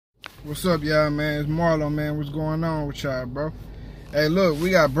What's up, y'all, man? It's Marlon, man. What's going on with y'all, bro? Hey, look,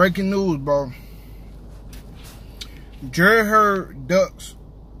 we got breaking news, bro. Jarrett Hurd ducks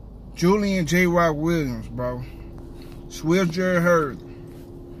Julian J-Rock Williams, bro. Swill Jarrett Hurd.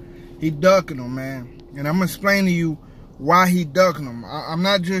 He ducking him, man. And I'm going to explain to you why he ducking him. I'm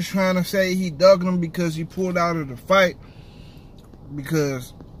not just trying to say he ducking him because he pulled out of the fight.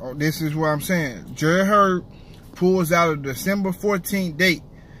 Because this is what I'm saying. Jarrett Hurd pulls out of the December 14th date.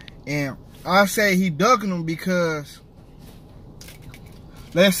 And I say he ducking him because,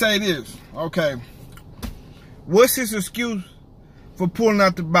 let's say this, okay. What's his excuse for pulling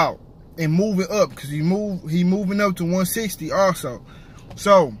out the bout and moving up? Because he moving up to 160 also.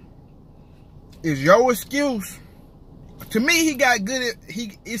 So, is your excuse? To me, he got good.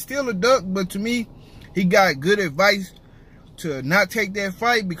 It's still a duck, but to me, he got good advice to not take that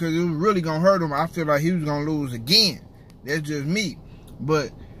fight because it was really gonna hurt him. I feel like he was gonna lose again. That's just me.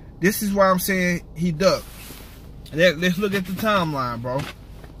 But this is why I'm saying he ducked. Let's look at the timeline, bro.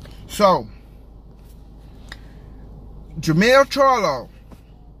 So, Jermell Charlo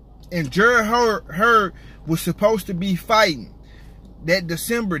and Jarrett Hurd was supposed to be fighting that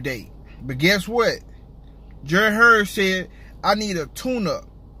December date. But guess what? Jarrett Hurd said, I need a tune-up.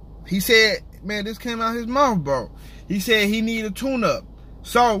 He said, man, this came out his mouth, bro. He said he need a tune-up.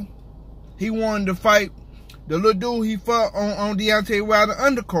 So, he wanted to fight the little dude he fought on Deontay Wilder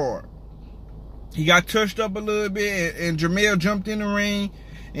undercard. He got touched up a little bit, and Jermell jumped in the ring,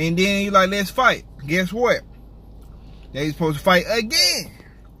 and then he like, let's fight. Guess what? They supposed to fight again.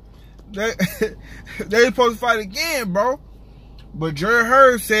 They supposed to fight again, bro. But Jarrett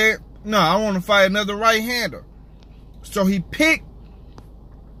Hurd said, no, I want to fight another right-hander. So he picked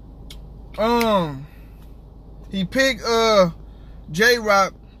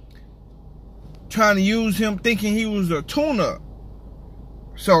J-Rock, trying to use him, thinking he was a tune-up.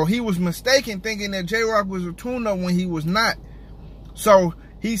 So he was mistaken, thinking that J-Rock was a tune-up when he was not. So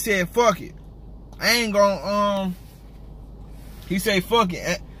he said, fuck it. I ain't gonna, he said, fuck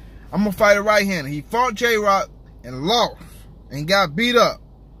it. I'm gonna fight a right-hander. He fought J-Rock and lost and got beat up.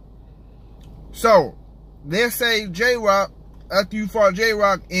 So, let's say J-Rock, after you fought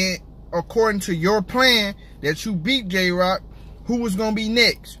J-Rock, and according to your plan that you beat J-Rock, who was gonna be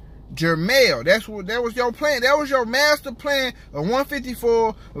next? Jermell. That was your plan. That was your master plan of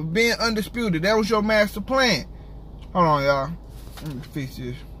 154 of being undisputed. That was your master plan. Hold on, y'all. Let me fix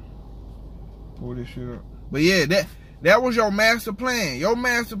this. Pull this shit up. But yeah, that was your master plan. Your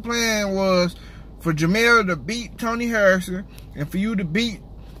master plan was for Jermell to beat Tony Harrison and for you to beat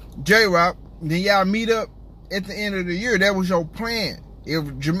J-Rock. Then y'all meet up at the end of the year. That was your plan.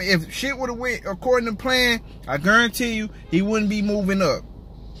 If shit would have went according to plan, I guarantee you he wouldn't be moving up.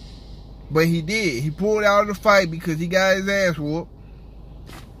 But he did. He pulled out of the fight because he got his ass whooped.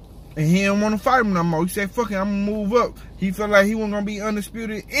 And he didn't want to fight him no more. He said, fuck it, I'm going to move up. He felt like he wasn't going to be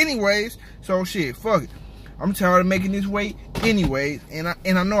undisputed anyways. So shit, fuck it. I'm tired of making this weight anyways. And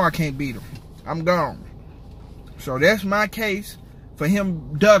I know I can't beat him. I'm gone. So that's my case for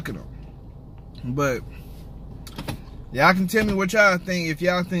him ducking him. But y'all can tell me what y'all think if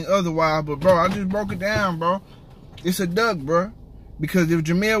y'all think otherwise. But bro, I just broke it down, bro. It's a duck, bro. Because if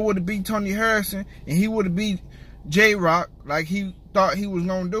Jermell would have beat Tony Harrison and he would have beat J-Rock like he thought he was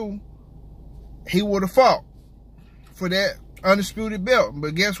going to do, he would have fought for that undisputed belt.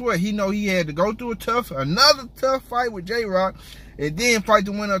 But guess what? He know he had to go through another tough fight with J-Rock and then fight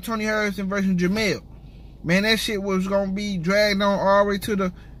the winner of Tony Harrison versus Jermell. Man, that shit was going to be dragged on all the way to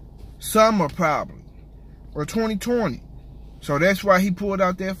the summer probably. Or 2020. So that's why he pulled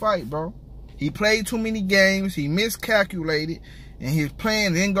out that fight, bro. He played too many games. He miscalculated. And his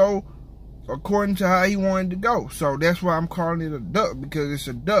plan didn't go according to how he wanted to go. So that's why I'm calling it a duck, because it's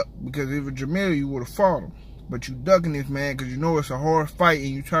a duck. Because if it was Jermell, you would have fought him. But you ducking this, man, because you know it's a hard fight and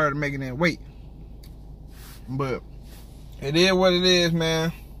you tired of making that weight. But it is what it is,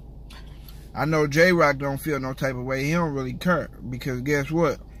 man. I know J-Rock don't feel no type of way. He don't really care. Because guess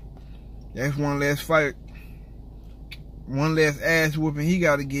what? That's one less fight. One less ass whooping he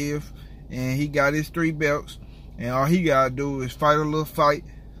got to give. And he got his 3 belts. And all he gotta do is fight a little fight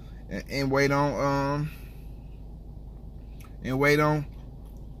and wait on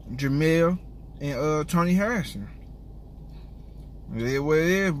Jermell and Tony Harrison. It is what it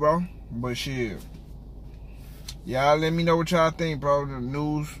is, bro. But shit, y'all let me know what y'all think, bro. The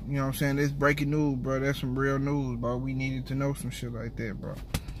news, you know what I'm saying? This breaking news, bro. That's some real news, bro. We needed to know some shit like that, bro.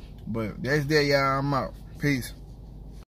 But that's that, y'all. I'm out. Peace.